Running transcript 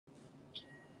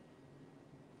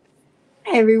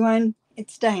Hi everyone,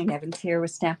 it's Diane Evans here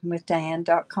with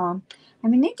stampinwithdiane.com.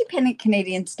 I'm an independent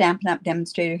Canadian Stampin' Up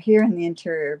demonstrator here in the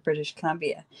interior of British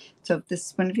Columbia. So if this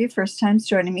is one of your first times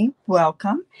joining me,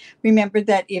 welcome. Remember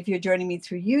that if you're joining me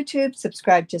through YouTube,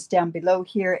 subscribe just down below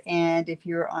here. And if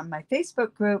you're on my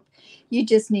Facebook group, you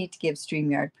just need to give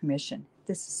StreamYard permission.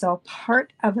 This is all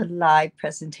part of a live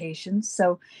presentation.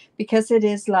 So because it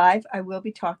is live, I will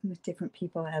be talking with different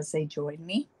people as they join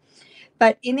me.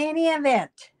 But in any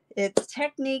event, it's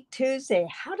Technique Tuesday.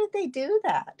 How did they do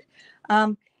that?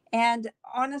 And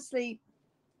honestly,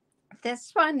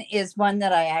 this one is one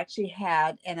that I actually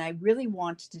had and I really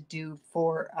wanted to do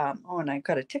for, and I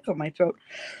got a tickle in my throat.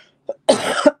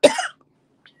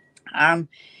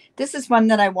 This is one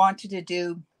that I wanted to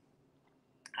do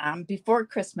before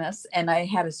Christmas, and I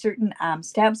had a certain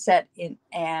stamp set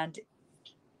and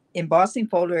embossing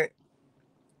folder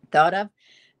thought of,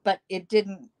 but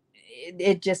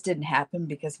it just didn't happen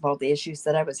because of all the issues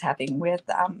that I was having with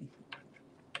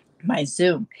my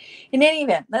Zoom. In any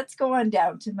event, let's go on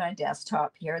down to my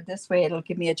desktop here. This way it'll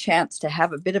give me a chance to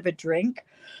have a bit of a drink.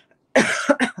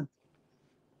 Oh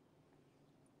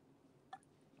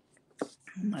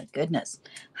my goodness.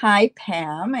 Hi,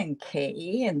 Pam and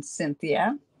Kay and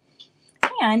Cynthia.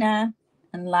 Hi, Anna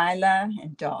and Lila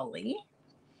and Dolly.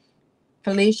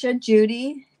 Felicia,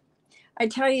 Judy. I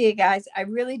tell you guys, I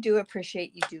really do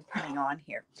appreciate you coming on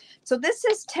here. So this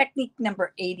is technique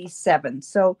number 87.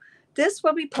 So this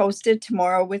will be posted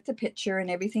tomorrow with the picture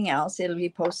and everything else. It'll be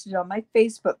posted on my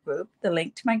Facebook group. The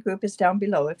link to my group is down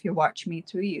below if you're watching me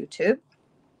through YouTube.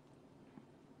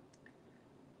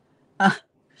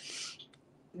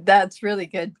 That's really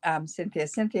good, Cynthia.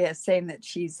 Cynthia is saying that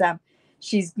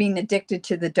she's been addicted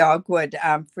to the dogwood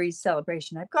freeze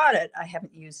celebration. I've got it. I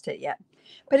haven't used it yet.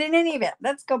 But in any event,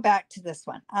 let's go back to this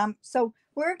one. So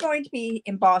we're going to be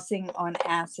embossing on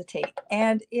acetate,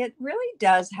 and it really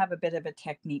does have a bit of a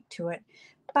technique to it.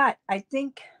 But I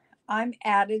think I'm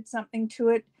added something to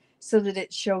it so that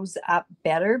it shows up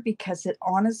better, because it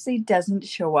honestly doesn't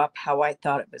show up how I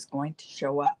thought it was going to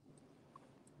show up.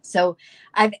 So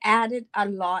I've added a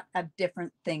lot of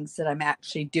different things that I'm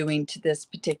actually doing to this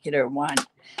particular one.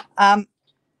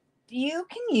 You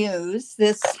can use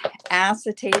this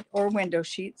acetate or window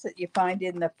sheets that you find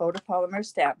in the photopolymer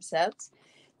stamp sets.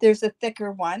 There's a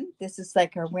thicker one. This is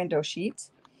like our window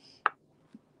sheets.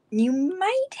 You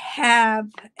might have,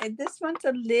 this one's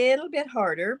a little bit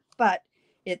harder, but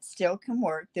it still can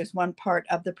work. There's one part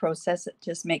of the process that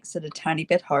just makes it a tiny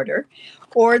bit harder.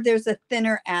 Or there's a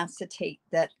thinner acetate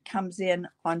that comes in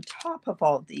on top of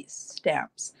all these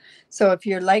stamps. So if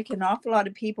you're like an awful lot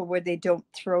of people where they don't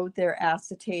throw their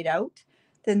acetate out,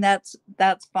 then that's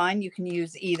fine. You can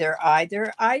use either. I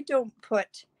don't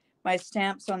put my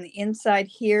stamps on the inside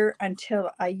here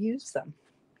until I use them.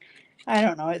 I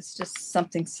don't know. It's just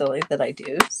something silly that I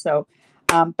do. So,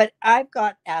 but I've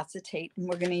got acetate, and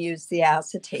we're going to use the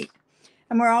acetate.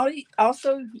 And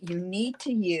you need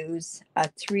to use a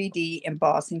 3D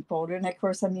embossing folder. And of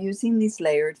course, I'm using these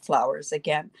layered flowers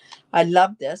again. I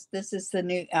love this. This is the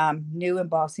new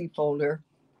embossing folder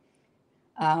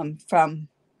from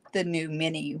the new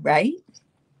mini, right?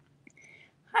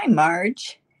 Hi,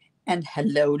 Marge. And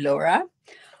hello, Laura.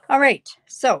 All right.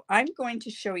 So I'm going to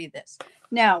show you this.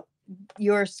 Now,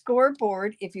 your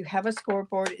scoreboard, if you have a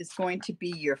scoreboard, is going to be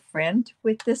your friend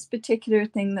with this particular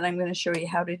thing that I'm going to show you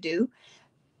how to do.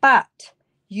 But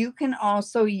you can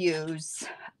also use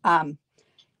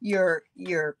your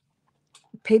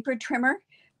paper trimmer,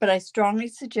 but I strongly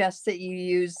suggest that you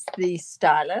use the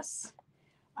stylus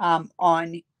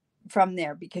from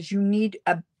there, because you need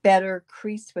a better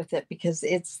crease with it, because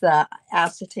it's the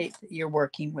acetate that you're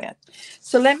working with.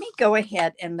 So let me go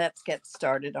ahead and let's get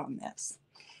started on this.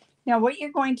 Now, what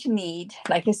you're going to need,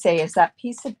 like I say, is that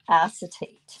piece of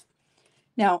acetate.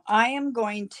 Now, I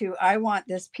want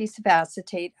this piece of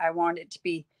acetate, I want it to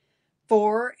be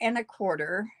 4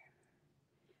 1/4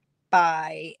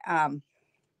 by, I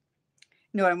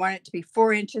want it to be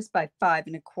 4 inches by 5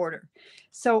 1/4.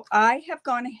 So I have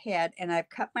gone ahead and I've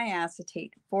cut my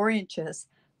acetate 4 inches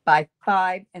by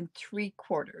 5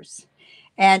 3/4.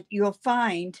 And you'll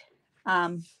find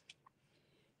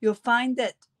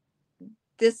that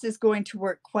this is going to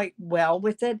work quite well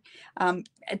with it.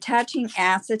 Attaching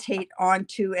acetate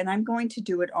onto, and I'm going to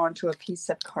do it onto a piece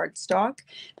of cardstock.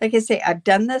 Like I say, I've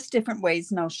done this different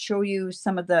ways, and I'll show you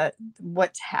some of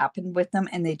what's happened with them,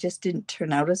 and they just didn't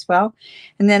turn out as well.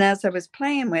 And then as I was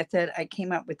playing with it, I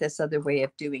came up with this other way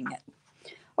of doing it.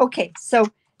 Okay, so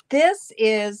this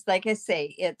is, like I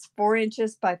say, it's 4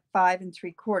 inches by 5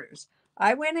 3/4.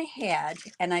 I went ahead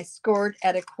and I scored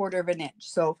at 1/4 inch.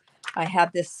 So I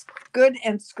have this good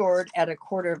and scored at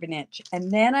 1/4 of an inch.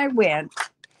 And then I went,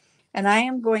 and I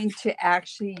am going to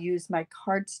actually use my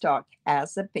cardstock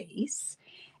as a base.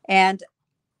 And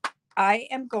I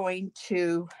am going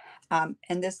to, and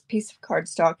this piece of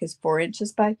cardstock is 4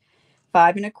 inches by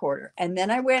 5 1/4. And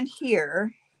then I went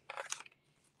here,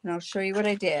 and I'll show you what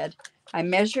I did. I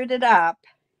measured it up,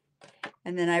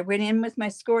 and then I went in with my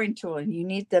scoring tool, and you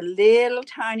need the little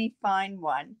tiny fine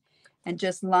one, and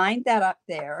just lined that up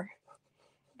there,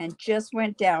 and just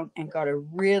went down and got a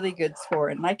really good score.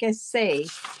 And like I say,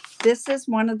 this is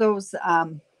one of those,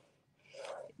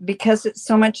 because it's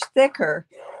so much thicker,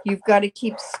 you've got to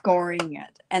keep scoring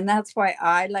it. And that's why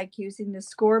I like using the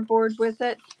scoreboard with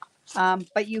it.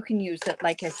 But you can use it,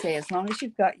 like I say, as long as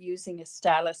you've got using a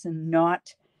stylus and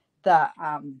not the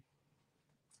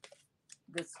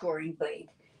scoring blade.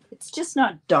 It's just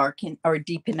not dark or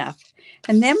deep enough.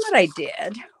 And then what I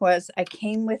did was I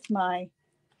came with my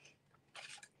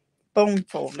bone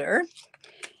folder,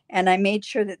 and I made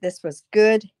sure that this was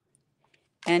good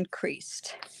and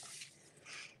creased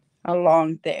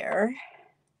along there.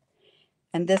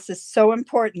 And this is so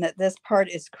important that this part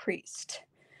is creased.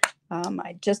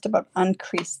 I just about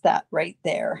uncreased that right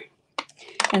there.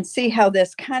 And see how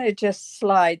this kind of just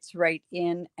slides right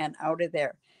in and out of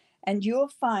there. And you'll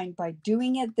find by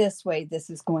doing it this way, this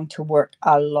is going to work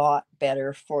a lot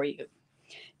better for you.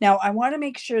 Now, I want to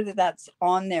make sure that that's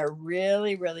on there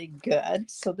really, really good.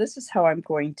 So this is how I'm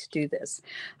going to do this.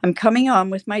 I'm coming on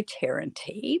with my tear and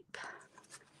tape.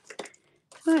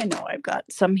 I know I've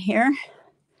got some here.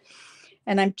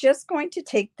 And I'm just going to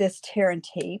take this tear and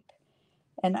tape,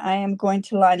 and I am going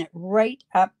to line it right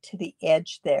up to the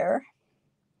edge there.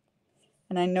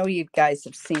 And I know you guys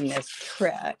have seen this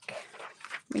trick.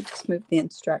 Let me just move the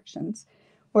instructions.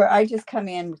 Where I just come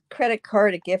in with credit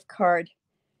card, a gift card,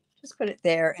 just put it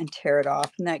there and tear it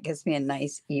off. And that gives me a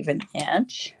nice even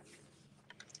edge.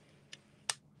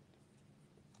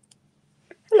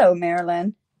 Hello,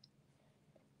 Marilyn.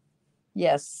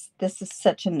 Yes, this is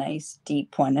such a nice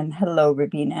deep one. And hello,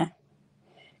 Rabina.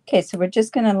 Okay, so we're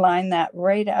just going to line that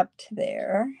right up to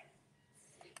there.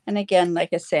 And again, like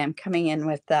I say, I'm coming in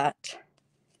with that.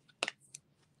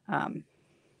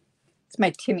 It's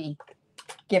my Timmy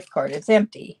gift card. It's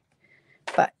empty,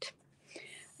 but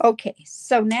okay.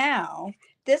 So now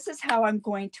this is how I'm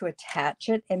going to attach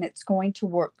it, and it's going to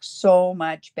work so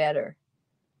much better.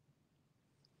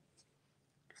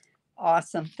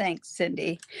 Awesome. Thanks,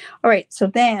 Cindy. All right. So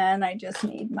then I just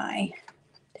need my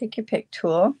take your pick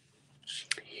tool,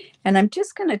 and I'm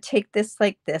just going to take this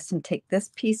like this and take this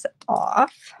piece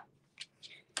off.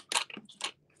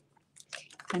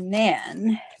 And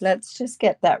then let's just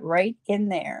get that right in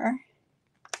there.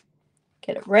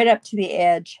 Get it right up to the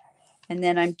edge. And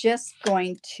then I'm just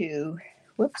going to,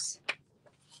 whoops,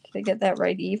 did I get that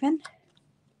right even?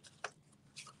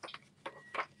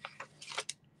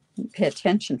 Pay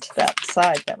attention to that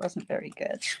side. That wasn't very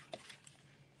good.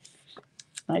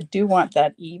 I do want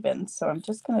that even, so I'm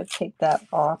just going to take that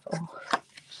off. Oh,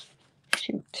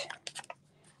 shoot.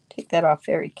 Take that off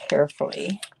very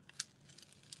carefully.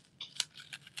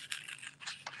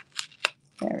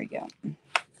 There we go. You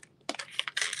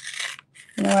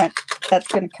know what? That's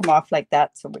going to come off like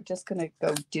that, so we're just going to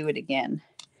go do it again.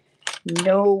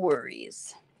 No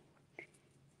worries.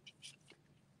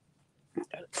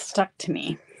 It's stuck to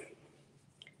me.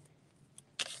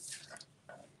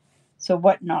 So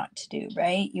what not to do,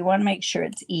 right? You want to make sure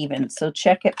it's even. So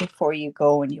check it before you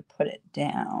go and you put it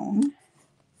down.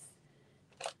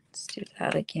 Let's do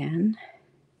that again.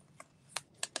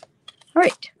 All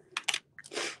right.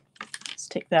 Let's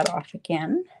take that off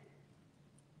again.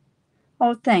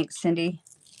 Oh, thanks, Cindy.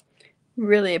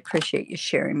 Really appreciate you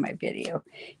sharing my video.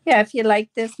 Yeah, if you like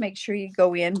this, make sure you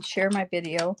go in, share my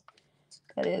video.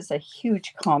 That is a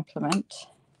huge compliment.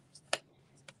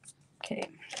 Okay.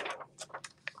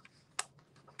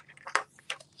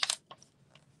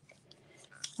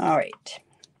 All right.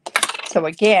 So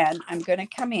again, I'm going to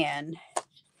come in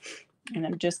and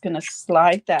I'm just going to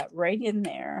slide that right in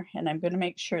there, and I'm going to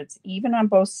make sure it's even on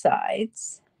both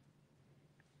sides.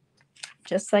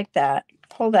 Just like that.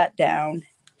 Pull that down,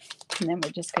 and then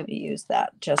we're just going to use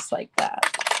that just like that.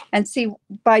 And see,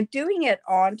 by doing it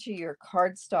onto your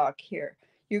cardstock here,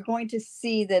 you're going to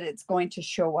see that it's going to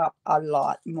show up a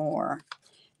lot more.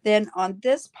 Then on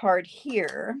this part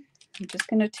here, I'm just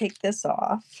going to take this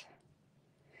off.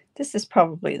 This is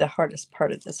probably the hardest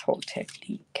part of this whole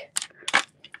technique,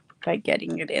 by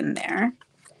getting it in there.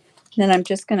 Then I'm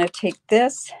just going to take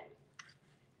this,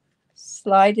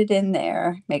 slide it in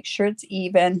there, make sure it's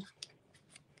even.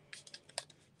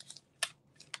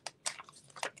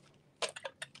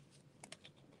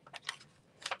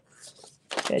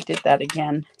 I did that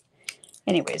again.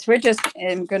 Anyways,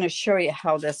 I'm going to show you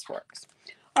how this works.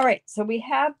 All right, so we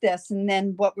have this, and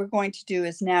then what we're going to do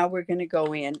is now we're going to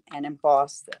go in and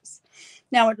emboss this.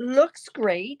 Now, it looks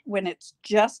great when it's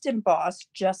just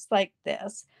embossed, just like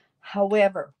this.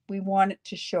 However, we want it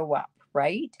to show up,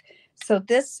 right? So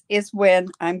this is when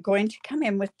I'm going to come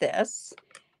in with this,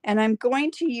 and I'm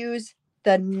going to use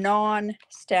the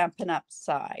non-Stampin' Up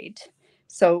side.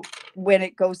 So when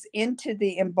it goes into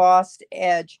the embossed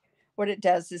edge, what it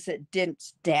does is it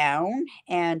dints down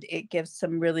and it gives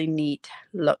some really neat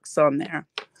looks on there.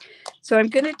 So I'm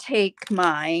going to take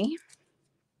my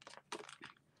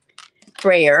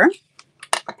brayer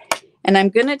and I'm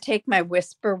going to take my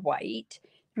Whisper White.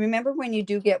 Remember when you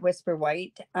do get Whisper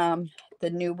White, the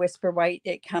new Whisper White,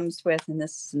 it comes with, and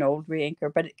this is an old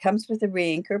re-inker, but it comes with a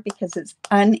re-inker because it's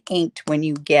uninked when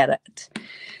you get it.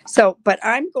 So, but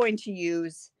I'm going to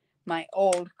use my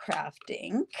old craft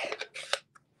ink.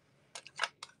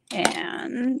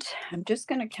 And I'm just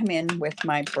going to come in with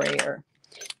my brayer.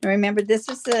 Now remember, this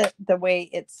is the way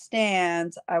it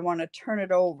stands. I want to turn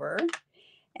it over.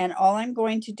 And all I'm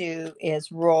going to do is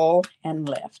roll and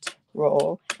lift,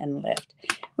 roll and lift.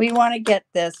 We want to get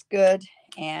this good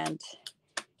and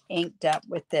inked up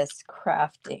with this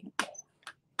craft ink.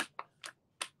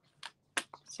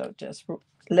 So just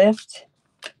lift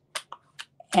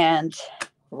and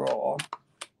roll.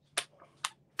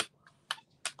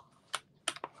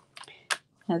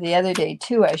 Now the other day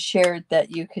too, I shared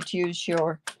that you could use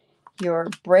your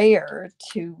brayer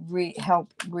to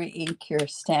help re-ink your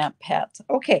stamp pads.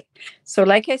 Okay, so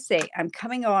like I say, I'm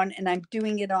coming on and I'm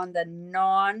doing it on the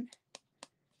non-Stampin'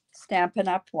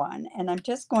 Up one, and I'm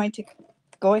just going to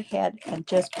go ahead and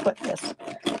just put this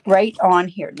right on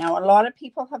here. Now, a lot of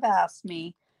people have asked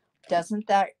me, doesn't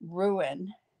that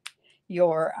ruin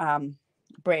your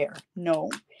brayer? No,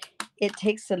 it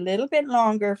takes a little bit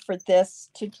longer for this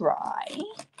to dry.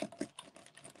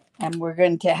 And we're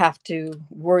going to have to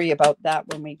worry about that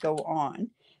when we go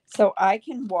on. So I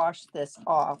can wash this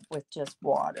off with just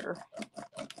water.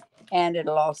 And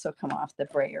it'll also come off the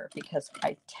brayer because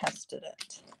I tested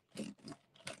it.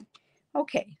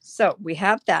 Okay, so we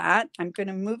have that. I'm going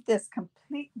to move this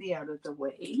completely out of the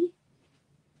way.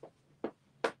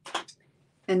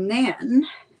 And then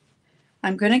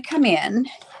I'm going to come in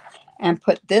and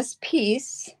put this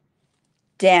piece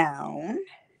down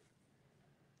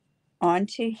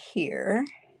onto here.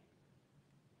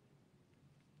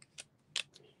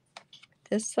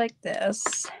 This like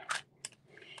this.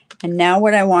 And now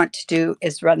what I want to do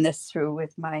is run this through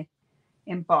with my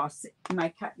embossing, my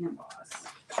cut and emboss.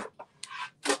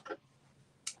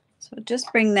 So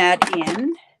just bring that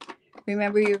in.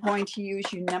 Remember, you're going to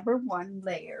use your number 1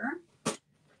 layer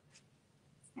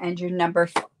and your number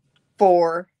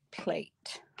 4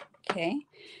 plate. Okay.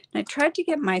 And I tried to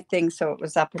get my thing so it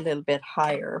was up a little bit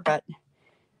higher, but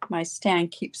my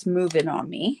stand keeps moving on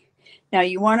me. Now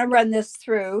you want to run this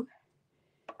through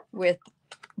with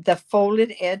the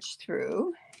folded edge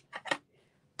through.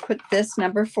 Put this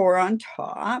number 4 on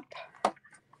top.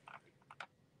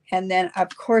 And then,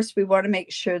 of course, we want to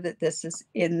make sure that this is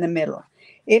in the middle.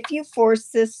 If you force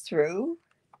this through,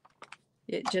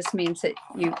 it just means that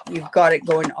you've got it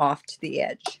going off to the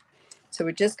edge. So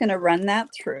we're just going to run that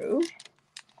through.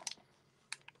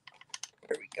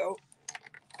 There we go.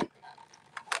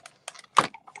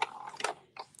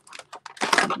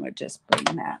 And we'll just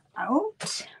bring that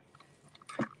out.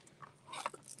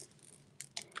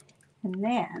 And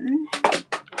then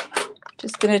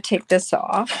just going to take this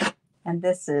off. And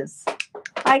this is,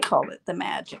 I call it the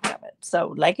magic of it.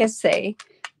 So like I say,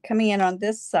 coming in on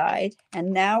this side.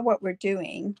 And now what we're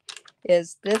doing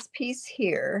is this piece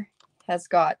here has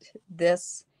got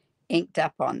this inked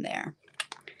up on there.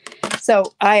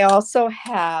 So I also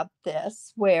have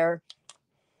this where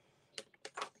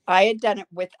I had done it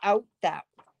without that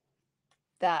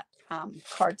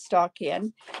cardstock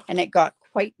in, and it got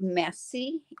quite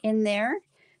messy in there.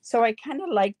 So I kind of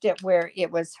liked it where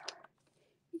it was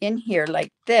in here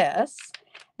like this,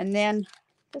 and then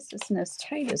this isn't as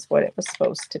tight as what it was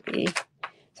supposed to be.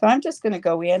 So I'm just going to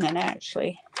go in and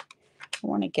actually I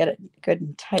want to get it good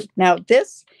and tight. Now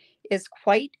this is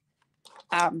quite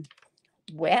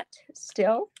wet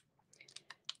still.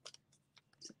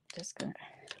 So just going to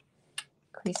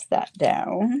crease that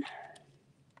down.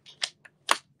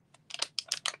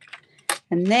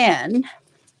 And then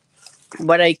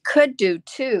what I could do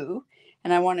too,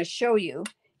 and I want to show you,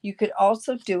 you could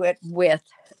also do it with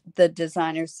the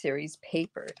Designer Series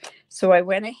paper. So I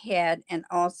went ahead and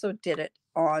also did it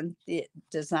on the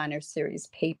Designer Series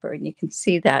paper. And you can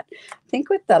see that. I think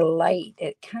with the light,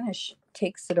 it kind of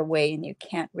takes it away and you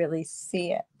can't really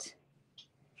see it.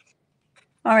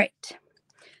 All right.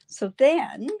 So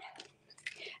then,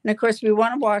 and of course, we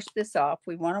want to wash this off.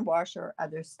 We want to wash our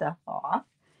other stuff off.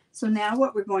 So now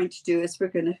what we're going to do is we're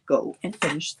going to go and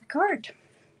finish the card.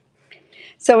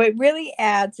 So it really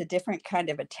adds a different kind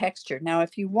of a texture. Now,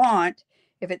 if you want,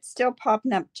 if it's still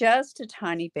popping up just a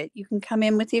tiny bit, you can come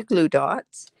in with your glue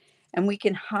dots and we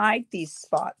can hide these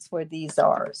spots where these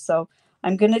are. So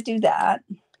I'm going to do that.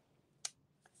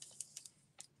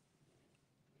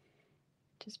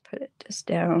 Just put it just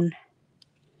down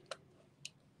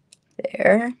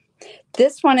there.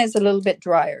 This one is a little bit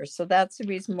drier, so that's the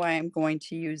reason why I'm going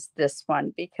to use this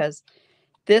one, because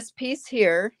this piece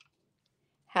here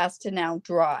has to now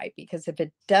dry, because if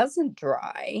it doesn't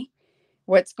dry,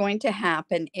 what's going to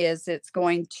happen is it's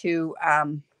going to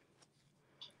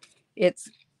it's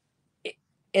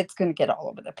going to get all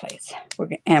over the place. We're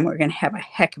going to have a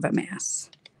heck of a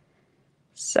mess.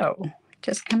 So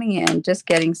just coming in, just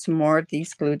getting some more of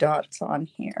these glue dots on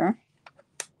here.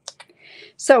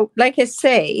 So like I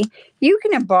say, you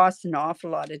can emboss an awful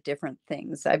lot of different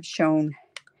things. I've shown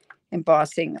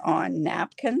embossing on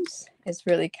napkins is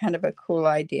really kind of a cool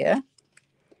idea.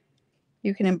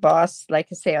 You can emboss, like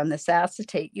I say, on this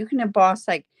acetate. You can emboss,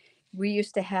 like we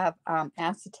used to have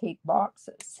acetate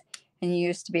boxes, and you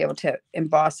used to be able to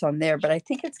emboss on there. But I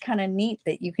think it's kind of neat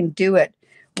that you can do it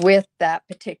with that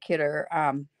particular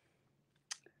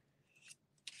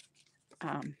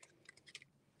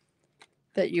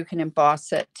that you can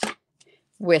emboss it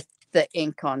with the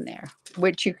ink on there,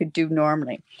 which you could do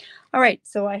normally. All right,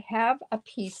 so I have a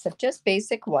piece of just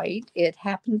basic white. It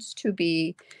happens to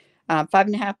be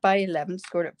 5.5 by 11,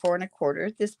 scored at 4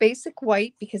 1/4. This basic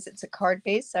white, because it's a card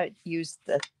base, I use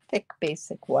the thick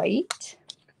basic white.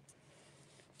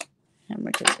 And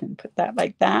we're just going to put that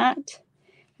like that.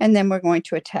 And then we're going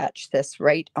to attach this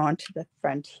right onto the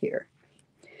front here.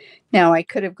 Now, I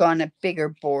could have gone a bigger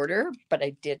border, but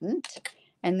I didn't.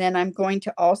 And then I'm going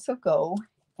to also go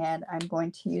and I'm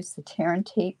going to use the tear and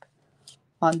tape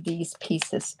on these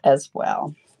pieces as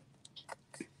well.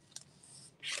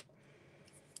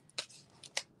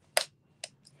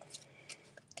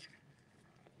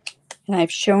 And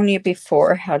I've shown you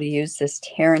before how to use this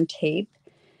tear and tape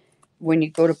when you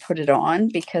go to put it on,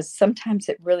 because sometimes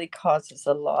it really causes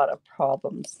a lot of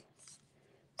problems.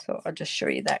 So I'll just show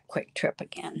you that quick trip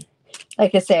again.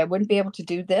 Like I say, I wouldn't be able to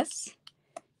do this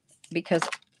because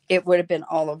it would have been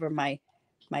all over my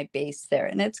base there.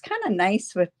 And it's kind of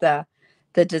nice with the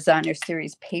designer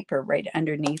series paper right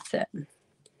underneath it.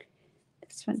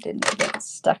 This one didn't get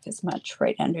stuck as much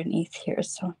right underneath here,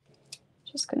 so I'm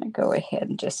just going to go ahead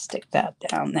and just stick that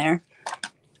down there.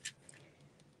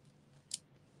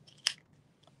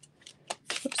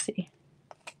 Oopsie.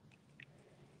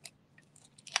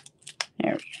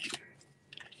 There we go.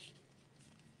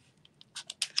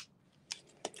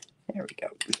 There we go.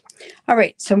 All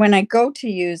right, so when I go to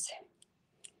use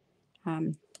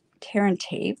tear and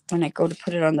tape, when I go to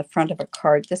put it on the front of a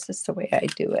card, this is the way I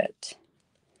do it.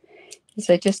 Is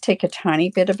I just take a tiny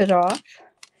bit of it off,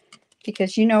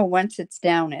 because you know once it's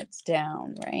down,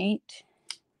 right?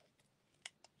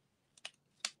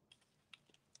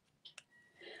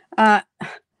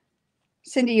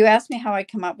 Cindy, you asked me how I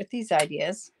come up with these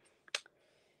ideas.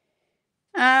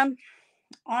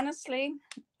 Honestly,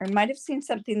 I might have seen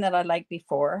something that I liked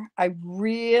before. I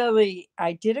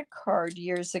did a card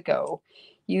years ago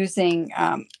using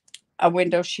a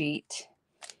window sheet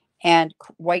and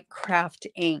white craft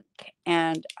ink,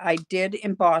 and I did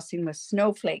embossing with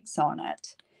snowflakes on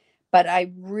it. But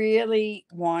I really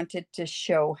wanted to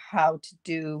show how to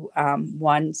do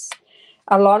ones.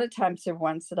 A lot of times they're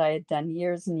ones that I had done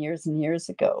years and years and years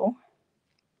ago.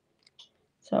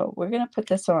 So we're going to put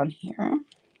this on here.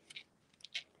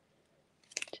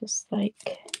 Just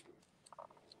like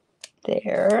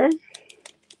there.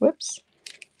 Whoops.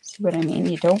 See what I mean?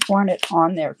 You don't want it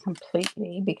on there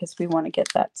completely because we want to get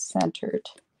that centered.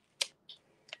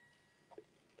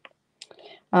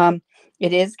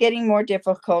 It is getting more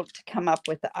difficult to come up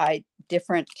with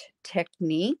different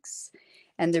techniques.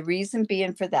 And the reason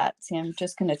being for that, see, I'm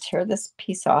just going to tear this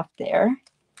piece off there.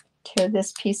 Tear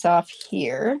this piece off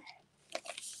here.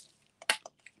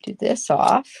 Do this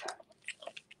off.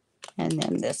 And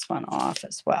then this one off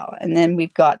as well. And then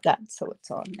we've got that, so it's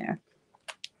on there.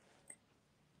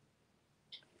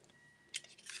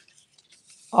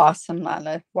 Awesome,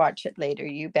 Lala. Watch it later,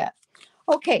 you bet.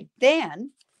 Okay,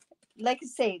 then, like I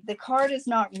say, the card is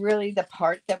not really the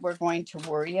part that we're going to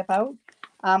worry about.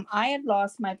 I had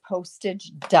lost my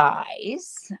postage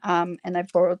dies, and I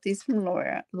borrowed these from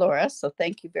Laura, so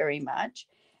thank you very much.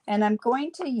 And I'm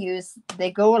going to use, they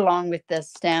go along with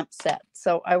this stamp set.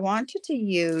 So I wanted to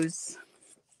use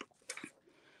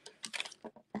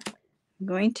I'm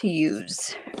going to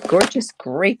use Gorgeous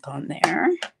Grape on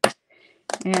there.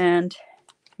 And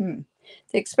the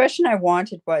expression I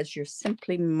wanted was, "You're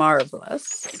simply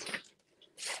marvelous."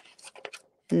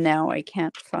 Now I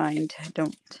can't find,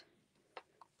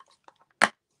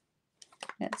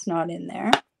 it's not in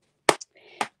there.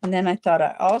 And then I thought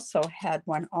I also had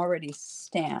one already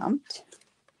stamped.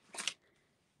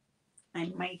 I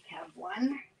might have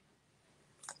one.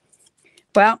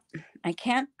 Well, I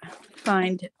can't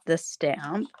find the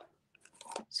stamp.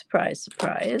 Surprise,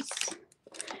 surprise.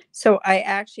 So I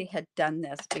actually had done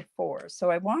this before. So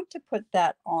I want to put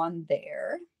that on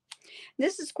there.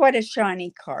 This is quite a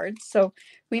shiny card, so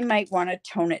we might want to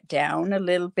tone it down a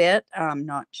little bit. I'm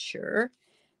not sure.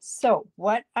 So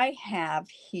what I have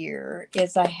here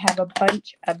is I have a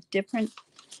bunch of different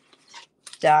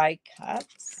die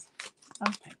cuts.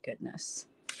 Oh my goodness.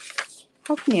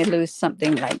 How can you lose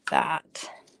something like that?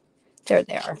 There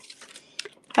they are.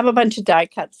 I have a bunch of die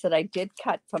cuts that I did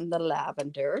cut from the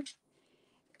lavender.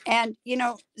 And, you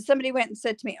know, somebody went and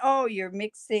said to me, "Oh, you're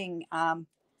mixing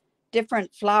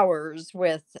different flowers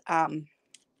with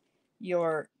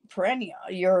your perennial,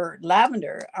 your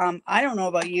lavender." I don't know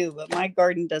about you, but my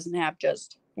garden doesn't have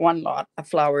just one lot of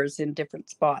flowers in different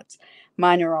spots.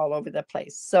 Mine are all over the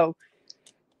place. So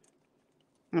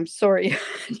I'm sorry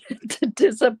to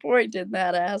disappoint in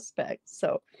that aspect.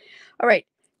 So, all right,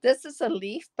 this is a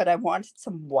leaf, but I wanted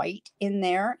some white in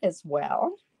there as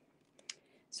well.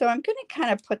 So I'm going to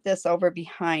kind of put this over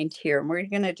behind here, and we're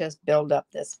going to just build up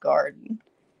this garden.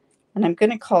 And I'm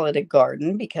going to call it a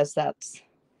garden because that's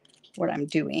what I'm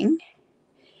doing.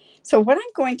 So what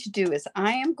I'm going to do is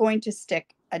I am going to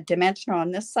stick a dimensional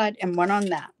on this side and one on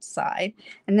that side,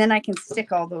 and then I can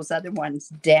stick all those other ones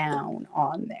down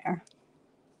on there.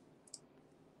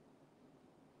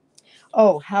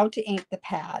 Oh, how to ink the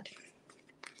pad.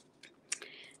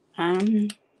 I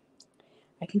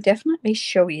can definitely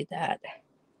show you that.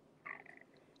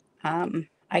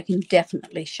 I can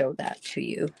definitely show that to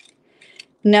you.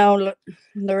 No,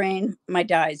 Lorraine, my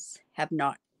dies have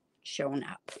not shown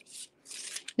up.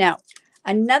 Now,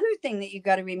 another thing that you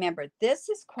got to remember, this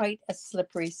is quite a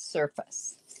slippery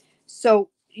surface. So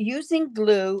using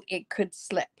glue, it could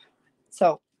slip.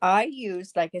 So I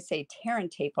use, like I say, tear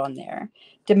and tape on there.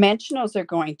 Dimensionals are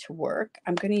going to work.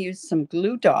 I'm going to use some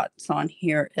glue dots on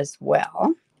here as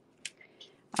well.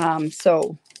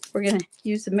 So we're going to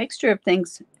use a mixture of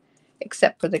things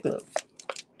except for the glue.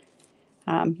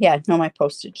 Yeah, no, my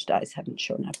postage dies haven't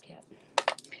shown up yet.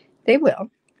 They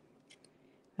will.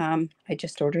 I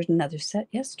just ordered another set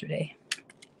yesterday,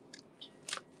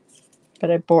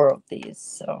 but I borrowed these.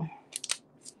 So,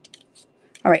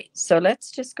 all right, so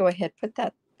let's just go ahead, put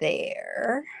that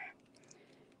there.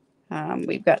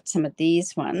 We've got some of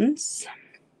these ones.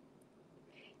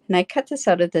 And I cut this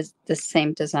out of the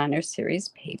same designer series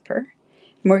paper.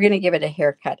 And we're going to give it a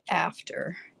haircut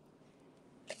after.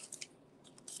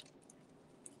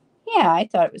 Yeah, I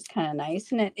thought it was kind of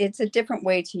nice. And it's a different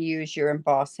way to use your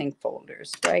embossing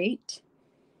folders, right?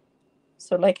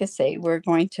 So like I say, we're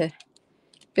going to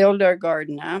build our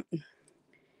garden up.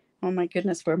 Oh my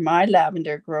goodness, where my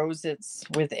lavender grows, it's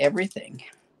with everything.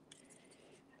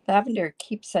 Lavender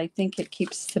keeps, I think it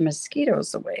keeps the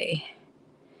mosquitoes away.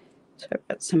 So I've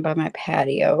got some by my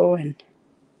patio, and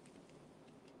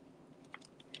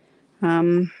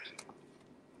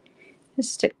let's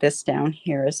stick this down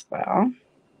here as well.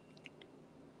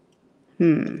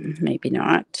 Maybe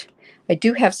not. I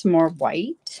do have some more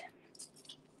white,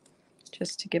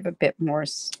 just to give a bit more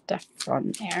stuff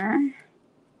on there.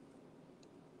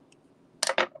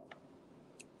 There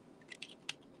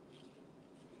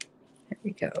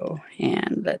we go.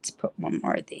 And let's put one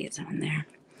more of these on there.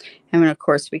 And then, of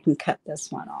course, we can cut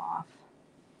this one off.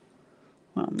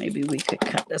 Well, maybe we could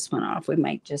cut this one off. We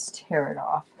might just tear it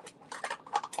off.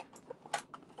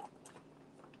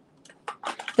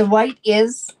 The white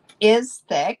is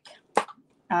thick,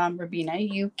 Rabina.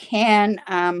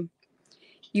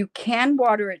 You can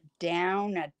water it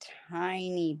down a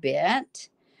tiny bit,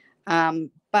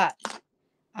 but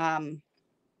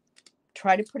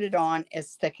try to put it on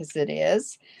as thick as it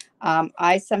is.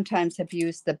 I sometimes have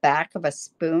used the back of a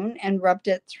spoon and rubbed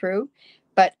it through,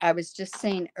 but I was just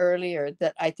saying earlier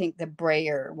that I think the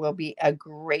brayer will be a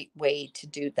great way to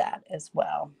do that as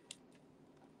well.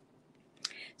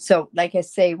 So like I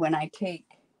say, when I take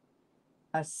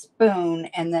a spoon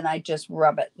and then I just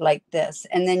rub it like this,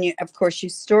 and then you, of course, you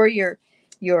store your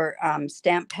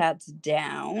stamp pads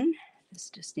down. This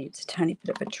just needs a tiny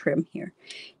bit of a trim here.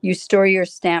 You store your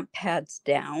stamp pads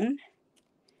down,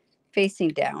 facing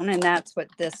down, and that's what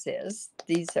this is.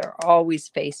 These are always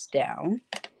face down.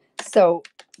 So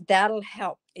that'll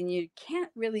help and you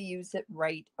can't really use it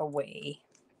right away.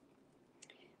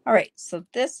 All right, so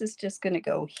this is just going to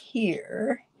go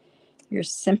here. You're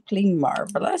simply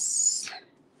marvelous.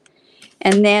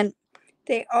 And then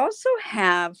they also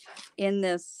have in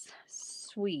this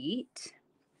suite,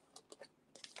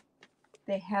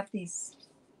 they have these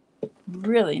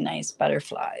really nice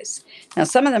butterflies. Now,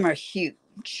 some of them are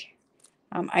huge.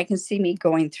 I can see me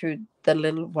going through the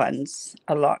little ones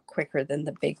a lot quicker than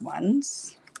the big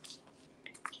ones.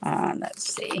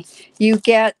 Let's see. You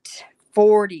get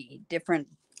 40 different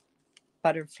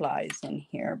butterflies in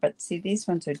here, but see, these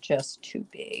ones are just too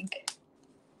big.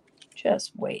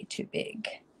 Just way too big.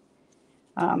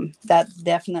 That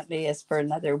definitely is for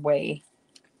another way.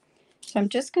 So I'm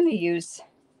just going to use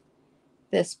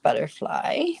this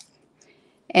butterfly,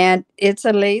 and it's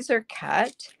a laser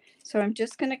cut. So I'm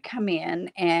just going to come in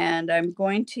and I'm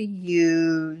going to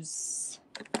use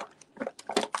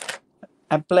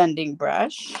a blending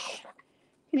brush.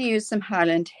 I'm going to use some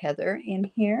Highland Heather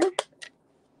in here.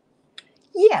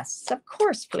 Yes, of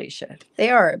course, Felicia. They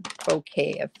are a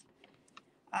bouquet of,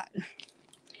 I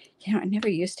never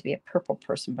used to be a purple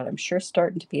person, but I'm sure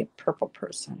starting to be a purple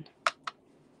person.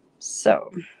 So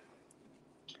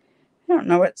I don't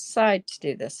know what side to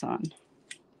do this on.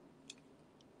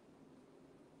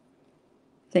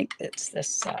 I think it's this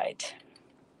side.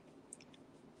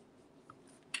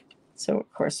 So,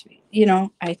 of course,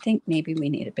 I think maybe we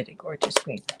need a bit of Gorgeous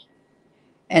Grape.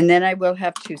 And then I will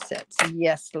have 2 sets.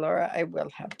 Yes, Laura, I will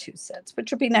have 2 sets,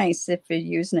 which will be nice if you're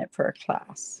using it for a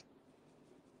class.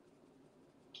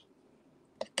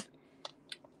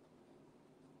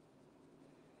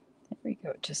 There we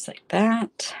go, just like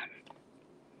that.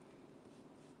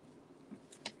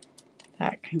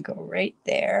 That can go right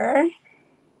there.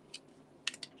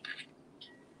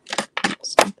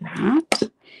 Let's do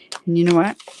that. And you know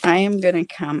what? I am going to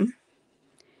come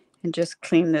and just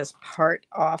clean this part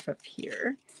off of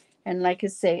here. And like I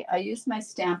say, I use my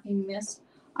stamping mist.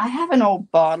 I have an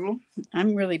old bottle.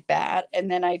 I'm really bad. And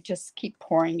then I just keep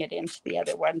pouring it into the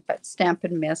other one. But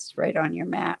Stampin' Mist right on your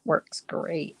mat works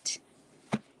great.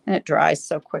 And it dries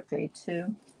so quickly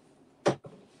too.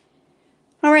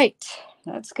 All right,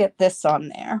 let's get this on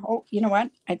there. Oh, you know what?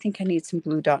 I think I need some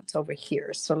glue dots over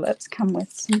here. So let's come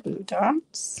with some glue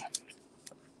dots.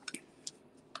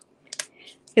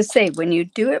 I say, when you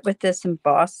do it with this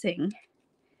embossing,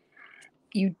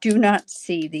 you do not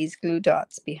see these glue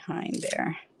dots behind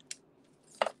there.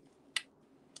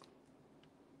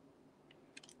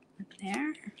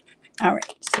 There. All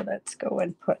right, so let's go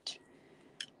and put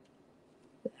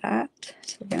that.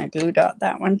 So we're going to glue dot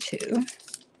that one too.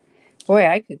 Boy,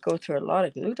 I could go through a lot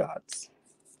of glue dots.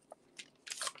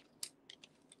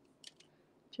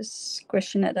 Just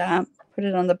squishing it up, put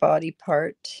it on the body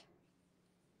part.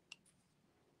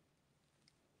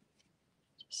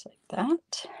 Just like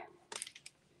that.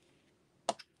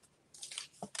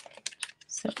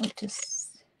 So we'll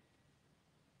just,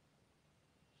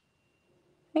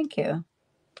 thank you.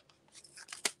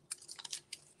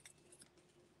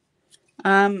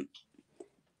 A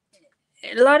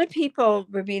lot of people,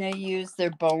 Rabina, use their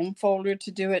bone folder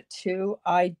to do it too.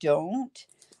 I don't.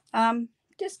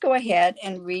 Just go ahead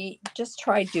and just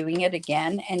try doing it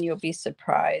again, and you'll be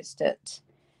surprised at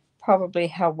probably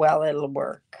how well it'll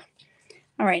work.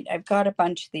 All right, I've got a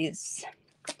bunch of these.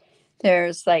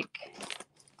 There's like,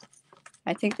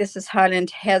 I think this is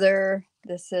Highland Heather.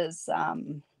 This is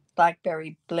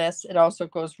Blackberry Bliss. It also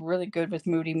goes really good with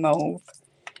Moody Mauve.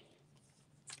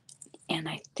 And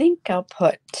I think I'll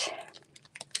put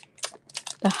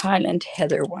the Highland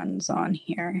Heather ones on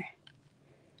here.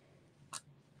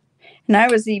 And I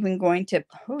was even going to,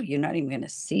 oh, you're not even going to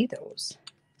see those.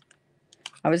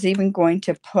 I was even going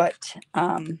to put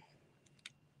a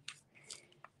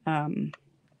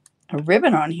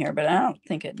ribbon on here, but I don't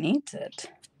think it needs it.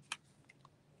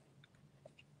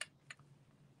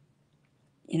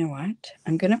 You know what?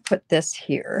 I'm going to put this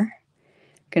here.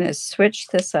 I'm going to switch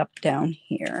this up down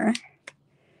here.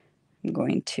 I'm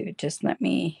going to just let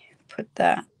me put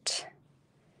that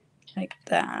like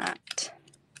that.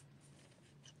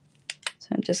 So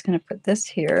I'm just going to put this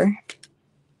here.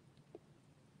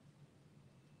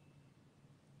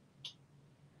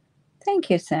 Thank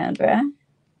you, Sandra.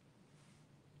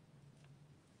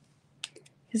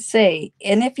 Say,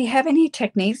 and if you have any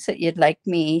techniques that you'd like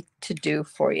me to do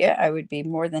for you, I would be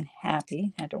more than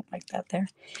happy. I don't like that there.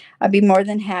 I'd be more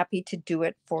than happy to do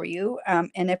it for you. And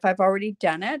if I've already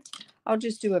done it, I'll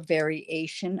just do a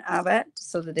variation of it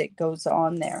so that it goes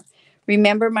on there.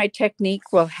 Remember, my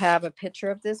technique will have a picture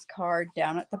of this card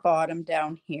down at the bottom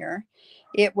down here.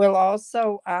 It will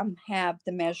also have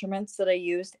the measurements that I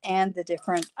used and the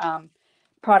different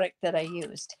product that I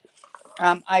used.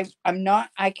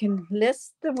 I can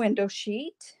list the window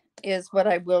sheet is what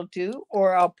I will do,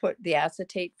 or I'll put the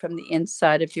acetate from the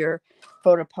inside of your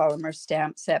photopolymer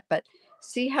stamp set. But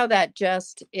see how that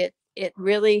it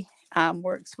really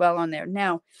works well on there.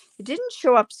 Now, it didn't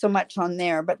show up so much on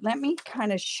there, but let me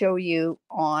kind of show you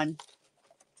on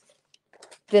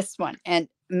this one. And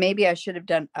maybe I should have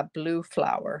done a blue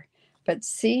flower, but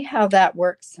see how that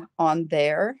works on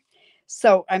there.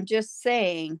 So I'm just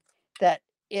saying that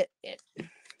it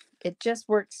just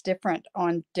works different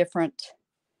on different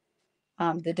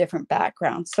the different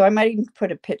backgrounds. So I might even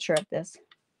put a picture of this.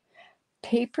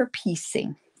 Paper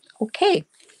piecing. Okay,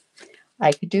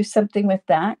 I could do something with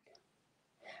that.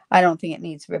 I don't think it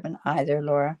needs ribbon either,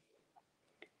 Laura.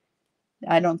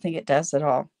 I don't think it does at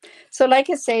all. So like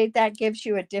I say, that gives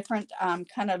you a different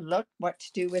kind of look, what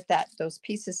to do with those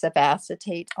pieces of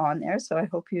acetate on there. So I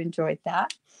hope you enjoyed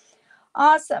that.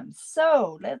 Awesome.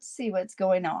 So let's see what's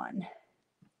going on.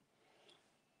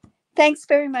 Thanks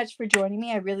very much for joining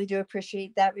me. I really do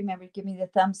appreciate that. Remember to give me the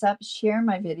thumbs up, share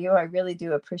my video. I really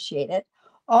do appreciate it.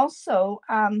 Also,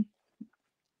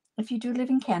 if you do live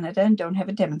in Canada and don't have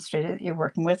a demonstrator that you're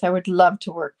working with, I would love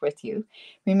to work with you.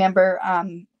 Remember,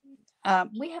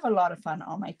 we have a lot of fun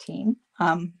on my team.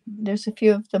 There's a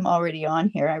few of them already on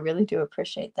here. I really do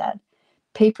appreciate that.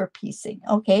 Paper piecing.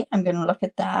 Okay, I'm going to look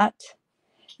at that.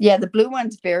 Yeah, the blue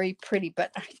one's very pretty,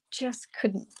 but I just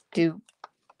couldn't do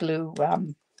blue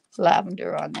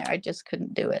lavender on there. I just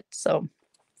couldn't do it. So,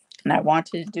 and I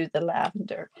wanted to do the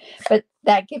lavender, but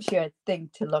that gives you a thing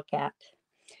to look at.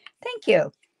 Thank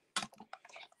you.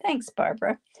 Thanks,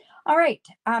 Barbara. All right.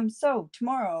 So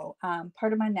tomorrow,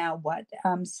 part of my Now What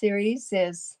series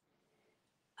is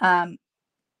part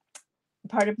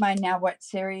of my Now What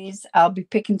series. I'll be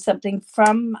picking something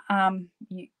from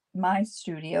my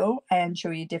studio and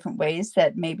show you different ways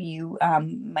that maybe you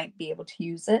might be able to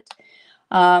use it.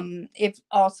 If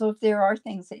there are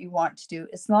things that you want to do,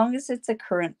 as long as it's a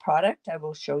current product, I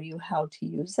will show you how to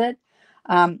use it.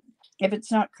 If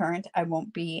it's not current, I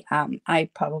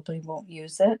probably won't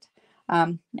use it.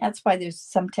 That's why there's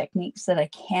some techniques that I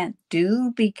can't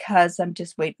do because I'm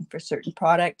just waiting for a certain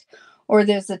product, or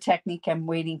there's a technique I'm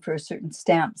waiting for a certain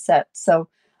stamp set. So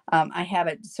I have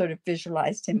it sort of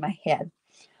visualized in my head.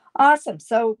 Awesome.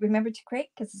 So remember to create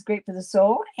because it's great for the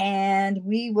soul. And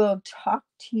we will talk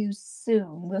to you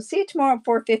soon. We'll see you tomorrow at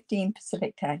 4:15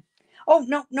 Pacific time. Oh,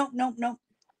 no.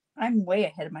 I'm way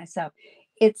ahead of myself.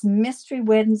 It's Mystery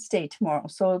Wednesday tomorrow.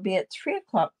 So it'll be at 3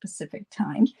 o'clock Pacific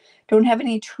time. Don't have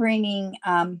any training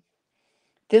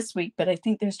this week, but I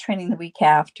think there's training the week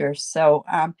after. So,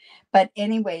 but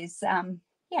anyways,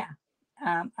 yeah.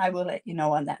 I will let you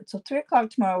know on that. So 3 o'clock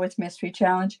tomorrow with Mystery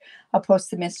Challenge. I'll post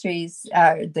the mysteries,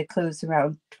 the clues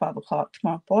around 12 o'clock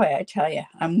tomorrow. Boy, I tell you,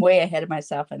 I'm way ahead of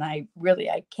myself and I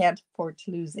can't afford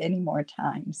to lose any more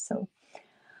time. So,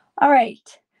 all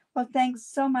right. Well, thanks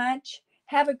so much.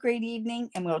 Have a great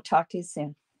evening and we'll talk to you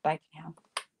soon. Bye for now.